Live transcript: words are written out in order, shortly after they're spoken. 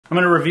I'm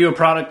going to review a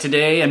product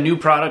today, a new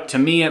product to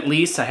me at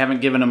least. I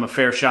haven't given them a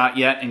fair shot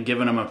yet and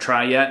given them a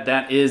try yet.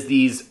 That is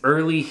these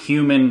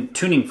EarlyHuman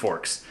Tuning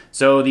Forks.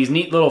 So these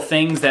neat little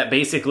things that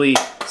basically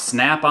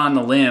snap on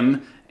the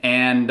limb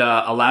and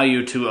allow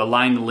you to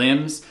align the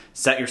limbs,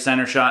 set your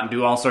center shot, and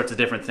do all sorts of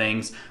different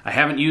things. I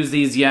haven't used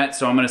these yet,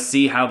 so I'm going to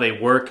see how they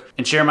work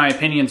and share my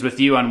opinions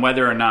with you on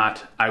whether or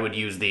not I would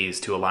use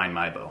these to align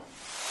my bow.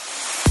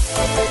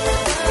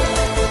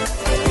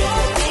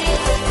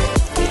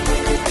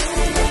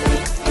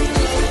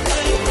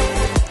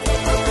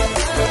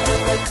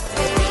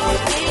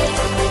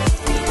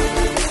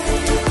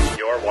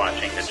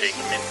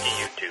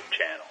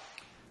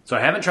 So I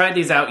haven't tried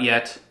these out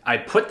yet. I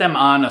put them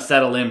on a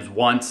set of limbs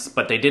once,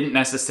 but they didn't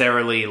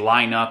necessarily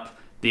line up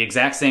the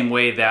exact same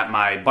way that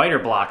my biter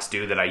blocks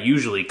do that I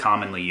usually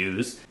commonly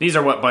use. These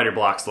are what biter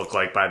blocks look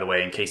like, by the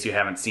way, in case you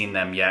haven't seen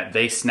them yet.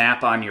 They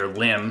snap on your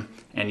limb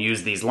and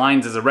use these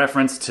lines as a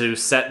reference to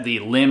set the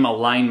limb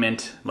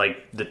alignment,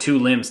 like the two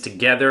limbs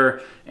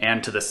together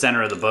and to the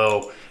center of the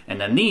bow. And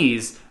then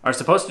these are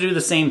supposed to do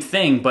the same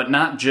thing, but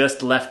not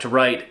just left to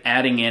right,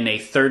 adding in a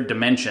third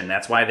dimension.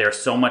 That's why they're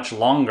so much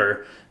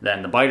longer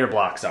than the biter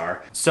blocks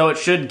are. So it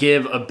should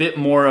give a bit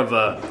more of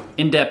a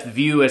in-depth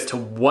view as to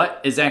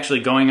what is actually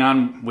going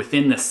on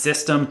within the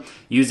system,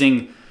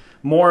 using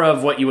more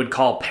of what you would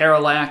call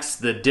parallax,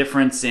 the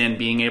difference in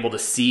being able to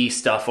see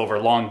stuff over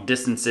long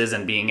distances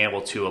and being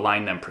able to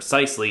align them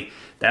precisely.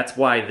 That's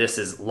why this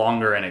is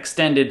longer and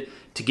extended,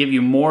 to give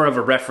you more of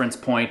a reference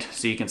point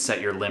so you can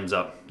set your limbs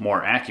up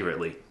more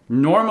accurately.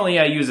 Normally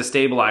I use a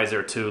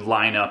stabilizer to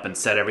line up and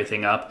set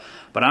everything up,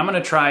 but I'm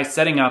going to try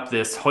setting up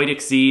this Hoyt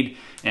Exceed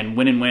and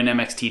Win and Win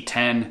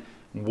MXT10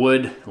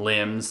 wood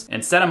limbs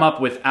and set them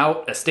up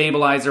without a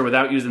stabilizer,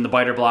 without using the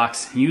biter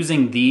blocks,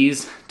 using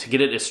these to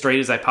get it as straight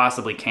as I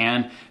possibly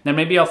can. Then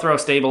maybe I'll throw a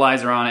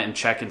stabilizer on it and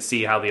check and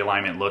see how the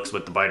alignment looks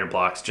with the biter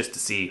blocks, just to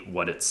see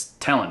what it's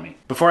telling me.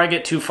 Before I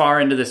get too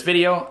far into this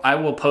video, I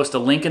will post a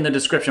link in the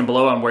description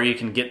below on where you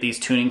can get these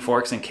tuning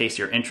forks in case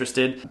you're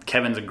interested.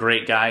 Kevin's a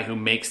great guy who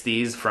makes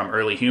these from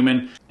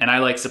EarlyHuman, and I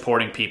like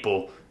supporting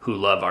people who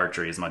love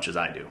archery as much as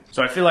I do.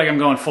 So I feel like I'm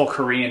going full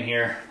Korean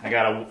here. I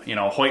got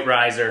a Hoyt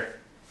riser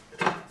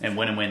and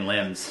Win and Win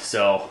limbs.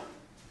 So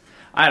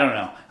I don't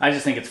know. I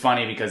just think it's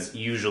funny because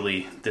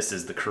usually this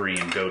is the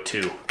Korean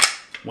go-to.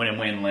 Win and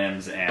Win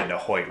limbs and a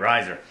Hoyt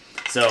riser.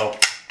 So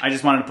I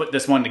just wanted to put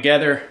this one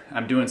together.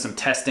 I'm doing some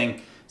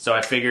testing, so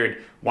I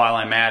figured while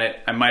I'm at it,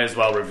 I might as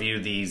well review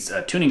these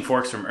tuning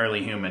forks from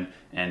EarlyHuman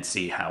and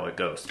see how it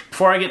goes.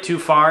 Before I get too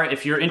far,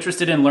 if you're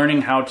interested in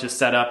learning how to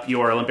set up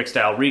your Olympic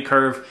style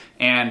recurve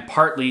and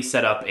partly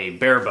set up a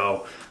bare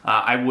bow,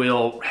 I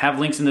will have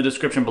links in the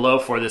description below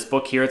for this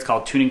book here. It's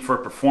called Tuning for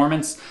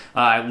Performance.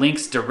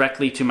 Links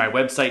directly to my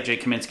website,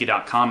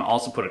 jkaminski.com.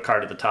 Also put a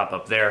card at the top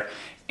up there.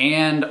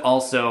 And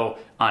also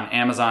on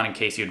Amazon in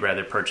case you'd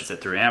rather purchase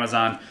it through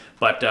Amazon.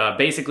 But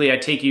basically I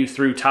take you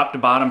through top to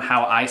bottom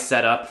how I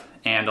set up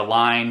and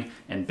align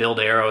and build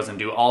arrows and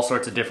do all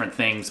sorts of different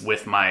things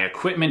with my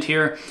equipment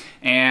here,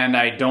 and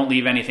I don't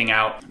leave anything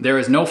out. There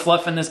is no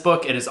fluff in this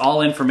book. It is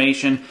all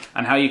information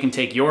on how you can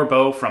take your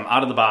bow from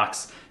out of the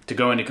box to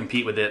go in to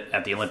compete with it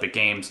at the Olympic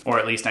Games, or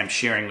at least I'm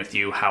sharing with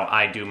you how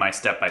I do my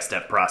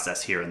step-by-step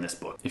process here in this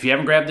book. If you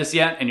haven't grabbed this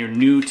yet and you're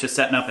new to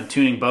setting up and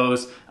tuning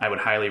bows, I would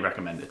highly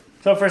recommend it.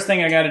 So first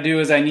thing I got to do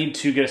is I need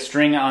to get a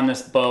string on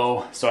this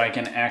bow so I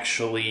can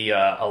actually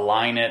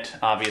align it.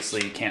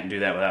 Obviously you can't do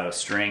that without a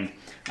string.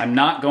 I'm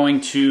not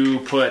going to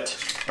put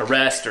a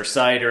rest or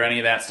sight or any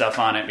of that stuff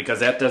on it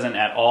because that doesn't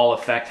at all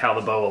affect how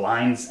the bow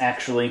aligns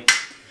actually.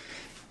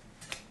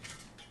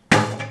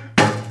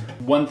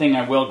 One thing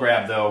I will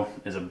grab though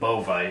is a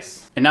bow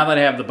vise. And now that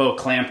I have the bow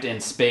clamped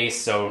in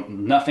space so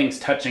nothing's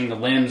touching the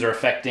limbs or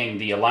affecting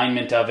the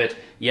alignment of it,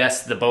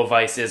 yes, the bow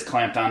vise is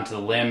clamped onto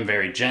the limb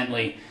very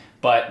gently,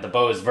 but the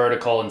bow is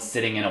vertical and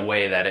sitting in a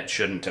way that it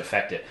shouldn't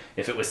affect it.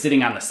 If it was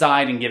sitting on the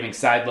side and giving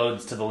side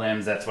loads to the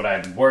limbs, that's what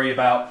I'd worry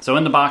about. So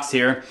in the box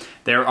here,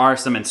 there are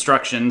some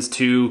instructions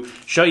to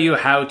show you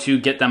how to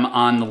get them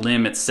on the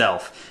limb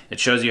itself.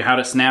 It shows you how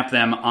to snap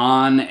them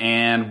on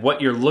and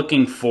what you're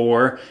looking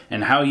for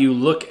and how you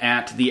look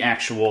at the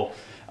actual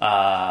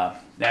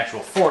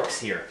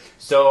forks here.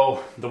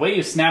 So the way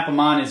you snap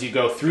them on is you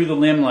go through the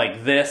limb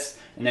like this,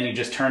 and then you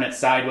just turn it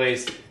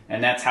sideways,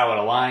 and that's how it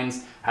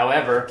aligns.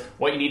 However,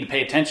 what you need to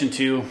pay attention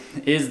to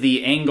is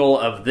the angle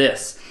of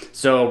this.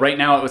 So right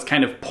now it was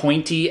kind of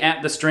pointy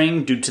at the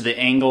string due to the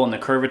angle and the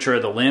curvature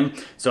of the limb.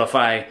 So if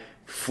I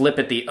flip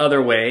it the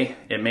other way,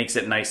 it makes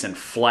it nice and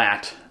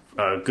flat,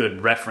 a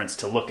good reference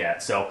to look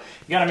at. So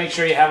you gotta make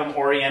sure you have them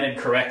oriented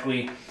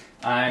correctly.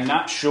 I'm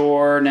not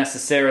sure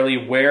necessarily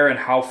where and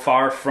how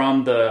far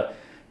from the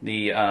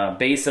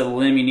base of the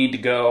limb you need to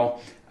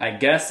go. I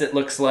guess it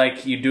looks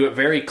like you do it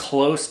very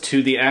close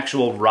to the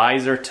actual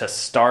riser to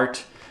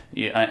start,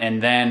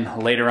 and then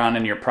later on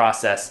in your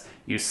process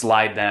you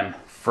slide them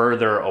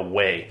further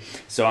away.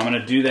 So I'm going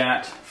to do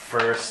that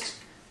first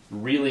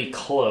really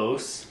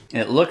close.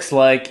 It looks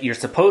like you're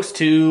supposed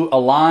to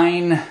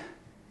align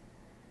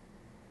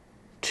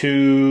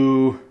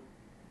to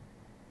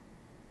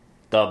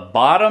the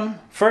bottom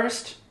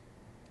first.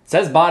 It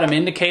says bottom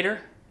indicator.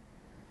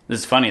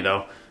 This is funny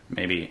though.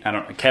 Maybe, I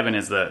don't, Kevin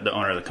is the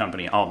owner of the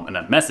company. I'm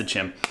gonna message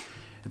him.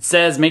 It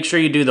says make sure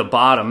you do the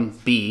bottom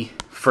B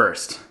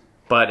first.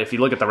 But if you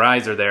look at the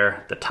riser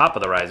there, the top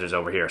of the riser is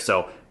over here.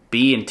 So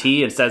B and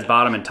T, it says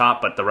bottom and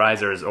top, but the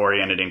riser is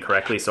oriented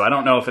incorrectly. So I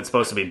don't know if it's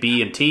supposed to be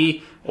B and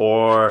T,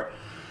 or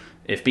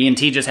if B and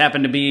T just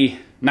happen to be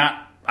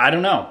not, I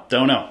don't know.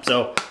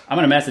 So I'm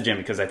gonna message him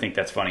because I think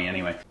that's funny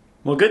anyway.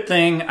 Well, good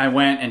thing I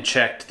went and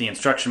checked the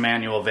instruction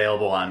manual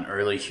available on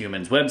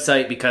EarlyHuman's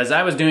website, because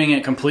I was doing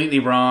it completely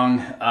wrong.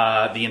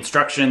 The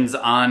instructions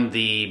on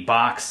the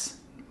box,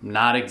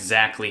 not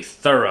exactly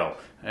thorough,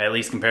 at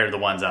least compared to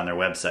the ones on their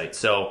website.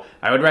 So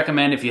I would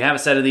recommend, if you have a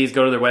set of these,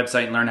 go to their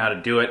website and learn how to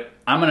do it.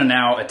 I'm gonna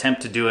now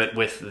attempt to do it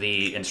with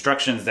the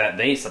instructions that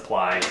they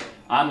supply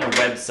on their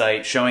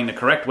website, showing the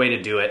correct way to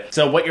do it.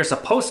 So what you're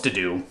supposed to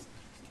do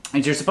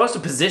is you're supposed to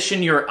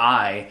position your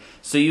eye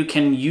so you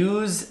can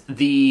use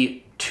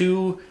the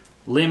two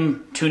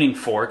limb tuning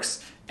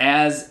forks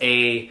as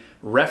a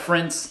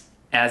reference,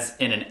 as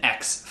in an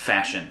X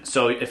fashion.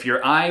 So if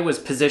your eye was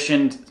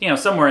positioned,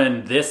 somewhere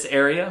in this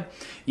area,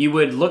 you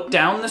would look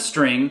down the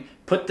string,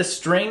 put the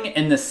string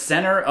in the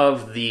center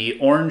of the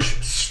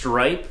orange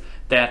stripe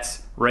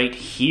that's right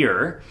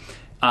here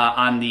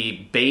on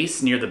the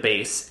base, near the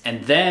base,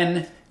 and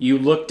then you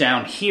look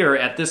down here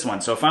at this one.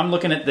 So if I'm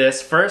looking at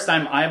this, first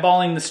I'm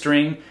eyeballing the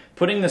string,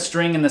 putting the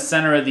string in the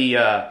center of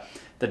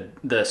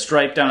the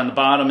stripe down on the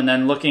bottom, and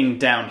then looking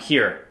down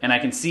here, and I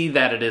can see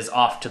that it is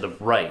off to the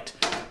right.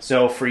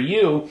 So for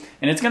you,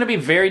 and it's going to be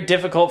very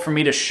difficult for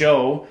me to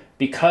show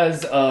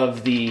because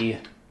of the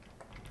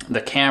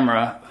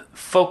camera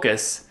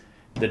focus,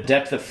 the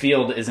depth of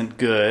field isn't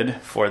good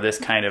for this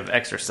kind of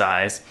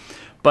exercise.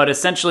 But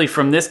essentially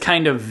from this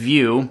kind of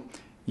view,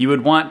 you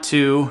would want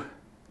to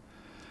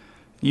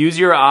use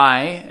your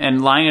eye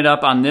and line it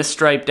up on this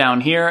stripe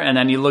down here, and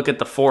then you look at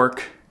the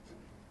fork,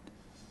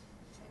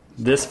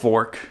 this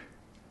fork,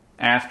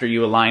 after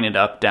you align it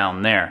up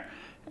down there.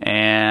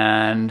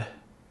 And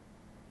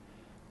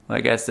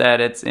like I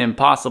said, it's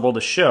impossible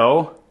to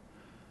show,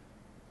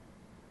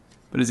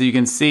 but as you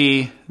can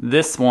see,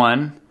 this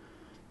one,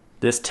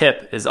 this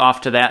tip is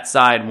off to that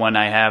side when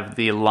I have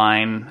the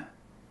line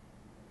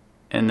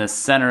in the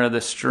center of the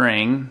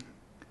string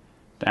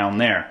down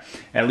there.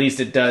 At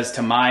least it does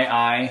to my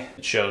eye.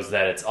 It shows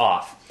that it's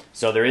off.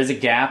 So there is a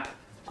gap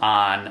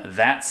on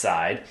that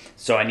side,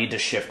 so I need to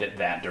shift it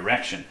that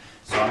direction.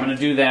 So I'm going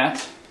to do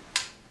that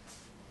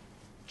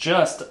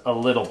just a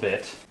little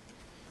bit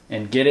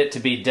and get it to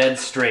be dead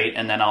straight,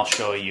 and then I'll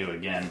show you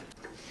again.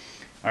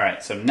 All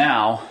right, so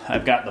now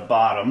I've got the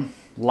bottom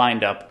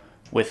lined up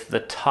with the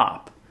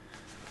top.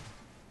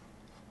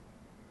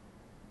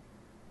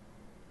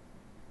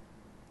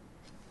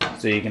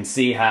 So you can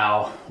see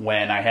how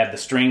when I had the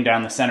string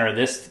down the center of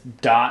this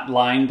dot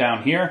line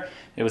down here,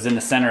 it was in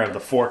the center of the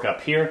fork up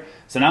here.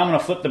 So now I'm going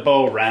to flip the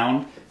bow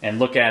around and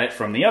look at it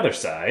from the other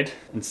side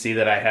and see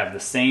that I have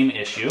the same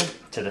issue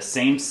to the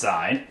same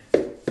side.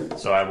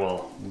 So I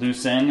will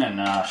loosen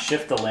and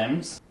shift the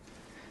limbs.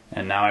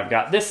 And now I've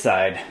got this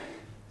side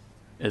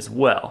as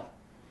well.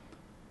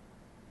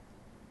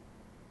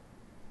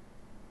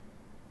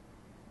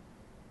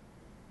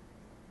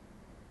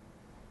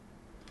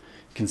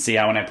 You can see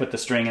how when I put the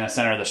string in the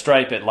center of the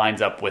stripe, it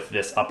lines up with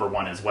this upper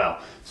one as well.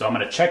 So I'm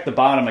going to check the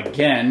bottom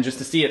again just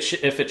to see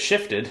if it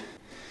shifted.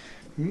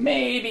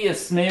 Maybe a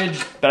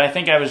smidge, but I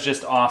think I was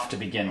just off to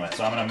begin with.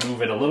 So I'm going to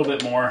move it a little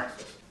bit more.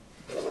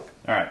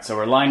 All right, so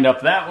we're lined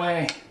up that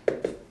way,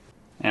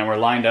 and we're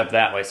lined up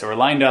that way. So we're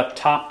lined up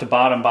top to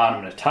bottom,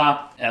 bottom to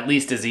top, at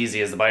least as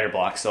easy as the biter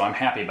block, so I'm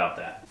happy about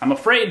that. I'm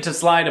afraid to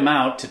slide them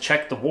out to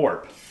check the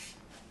warp,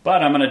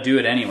 but I'm going to do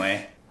it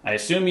anyway. I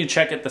assume you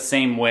check it the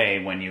same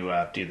way when you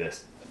do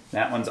this.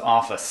 That one's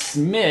off a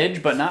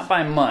smidge, but not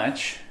by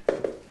much.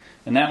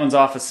 And that one's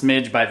off a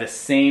smidge by the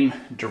same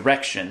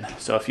direction.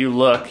 So if you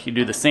look, you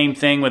do the same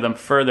thing with them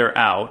further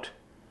out.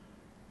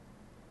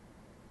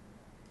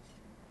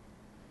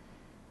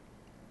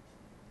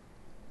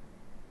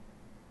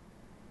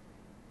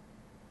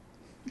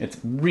 It's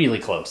really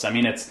close. I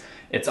mean,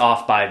 it's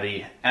off by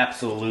the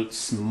absolute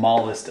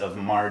smallest of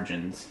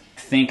margins.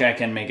 I think I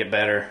can make it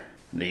better.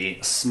 The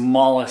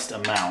smallest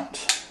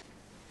amount.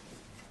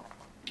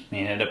 I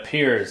mean, it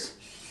appears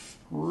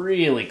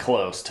really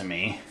close to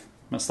me.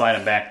 I'm gonna slide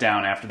it back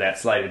down after that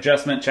slight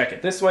adjustment. Check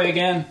it this way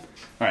again.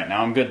 All right,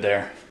 now I'm good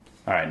there.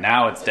 All right,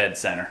 now it's dead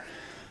center.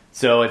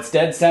 So it's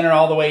dead center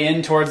all the way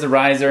in towards the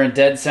riser, and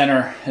dead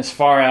center as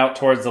far out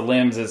towards the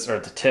limbs or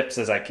the tips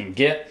as I can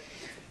get.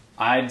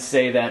 I'd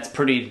say that's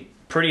pretty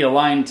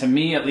aligned to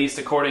me, at least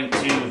according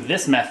to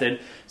this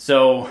method.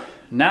 So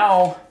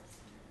now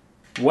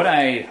what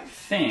I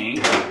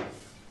think,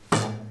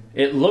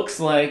 it looks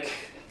like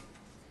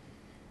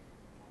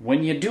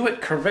when you do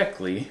it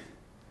correctly,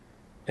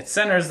 it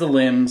centers the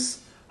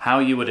limbs how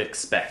you would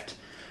expect.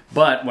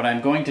 But what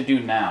I'm going to do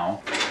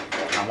now,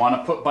 I want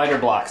to put biter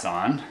blocks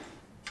on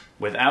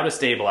without a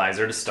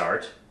stabilizer to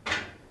start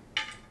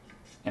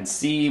and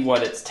see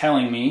what it's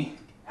telling me,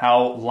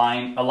 how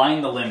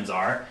aligned the limbs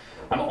are.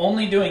 I'm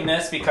only doing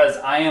this because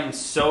I am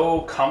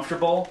so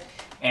comfortable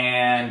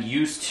and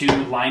used to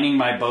lining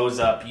my bows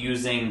up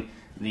using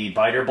the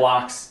biter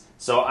blocks.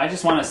 So I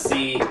just want to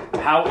see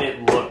how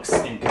it looks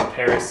in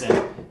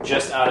comparison,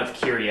 just out of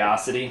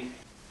curiosity.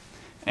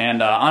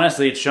 And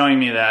honestly, it's showing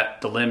me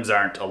that the limbs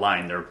aren't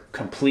aligned. They're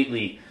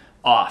completely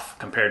off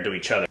compared to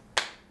each other.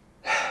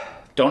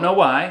 Don't know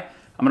why.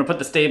 I'm gonna put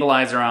the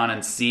stabilizer on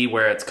and see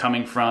where it's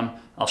coming from.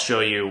 I'll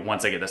show you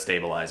once I get the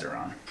stabilizer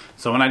on.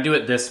 So when I do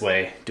it this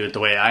way, do it the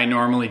way I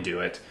normally do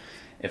it,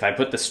 if I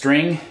put the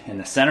string in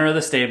the center of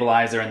the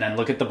stabilizer and then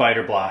look at the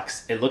biter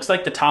blocks, it looks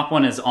like the top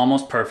one is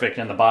almost perfect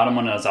and the bottom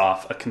one is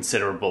off a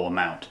considerable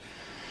amount.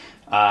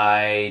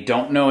 I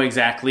don't know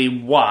exactly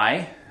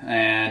why,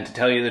 and to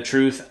tell you the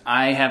truth,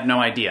 I have no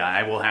idea.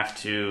 I will have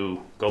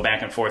to go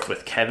back and forth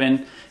with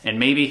Kevin, and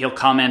maybe he'll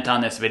comment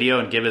on this video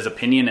and give his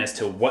opinion as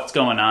to what's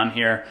going on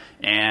here,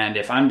 and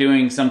if I'm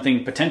doing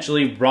something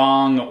potentially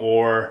wrong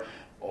or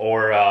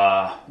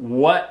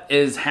what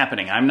is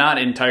happening. I'm not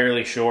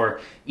entirely sure,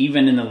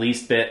 even in the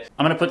least bit.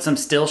 I'm gonna put some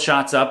still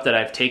shots up that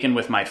I've taken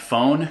with my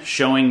phone,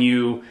 showing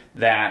you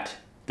that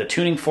the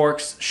tuning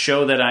forks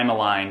show that I'm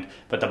aligned,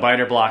 but the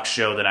biter blocks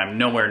show that I'm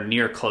nowhere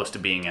near close to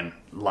being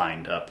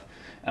lined up,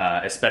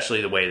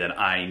 especially the way that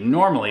I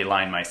normally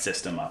line my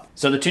system up.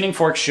 So the tuning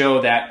forks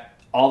show that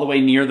all the way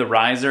near the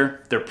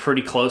riser, they're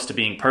pretty close to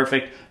being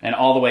perfect, and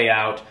all the way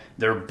out,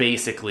 they're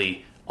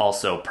basically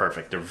also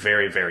perfect. They're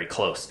very, very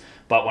close.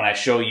 But when I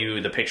show you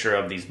the picture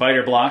of these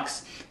biter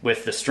blocks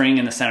with the string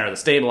in the center of the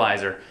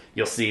stabilizer,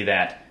 you'll see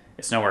that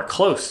it's nowhere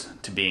close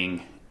to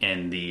being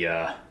in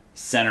the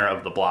center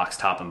of the blocks,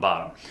 top and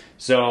bottom.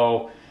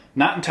 So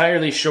not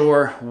entirely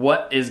sure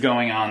what is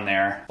going on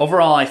there.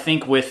 Overall, I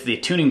think with the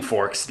tuning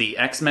forks, the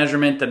X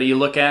measurement that you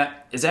look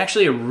at is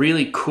actually a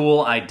really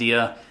cool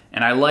idea.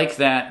 And I like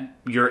that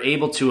you're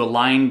able to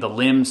align the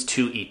limbs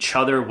to each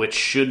other, which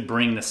should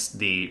bring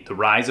the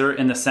riser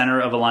in the center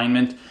of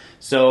alignment.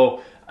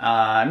 So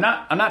I'm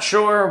not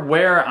sure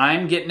where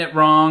I'm getting it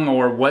wrong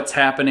or what's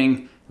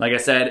happening. Like I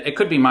said, it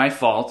could be my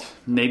fault.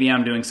 Maybe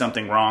I'm doing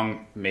something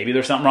wrong. Maybe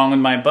there's something wrong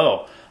with my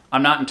bow.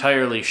 I'm not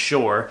entirely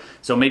sure.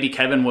 So maybe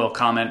Kevin will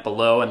comment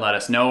below and let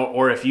us know.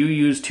 Or if you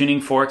use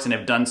tuning forks and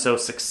have done so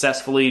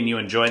successfully and you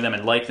enjoy them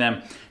and like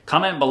them,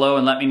 comment below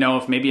and let me know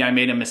if maybe I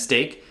made a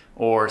mistake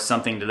or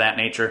something to that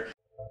nature.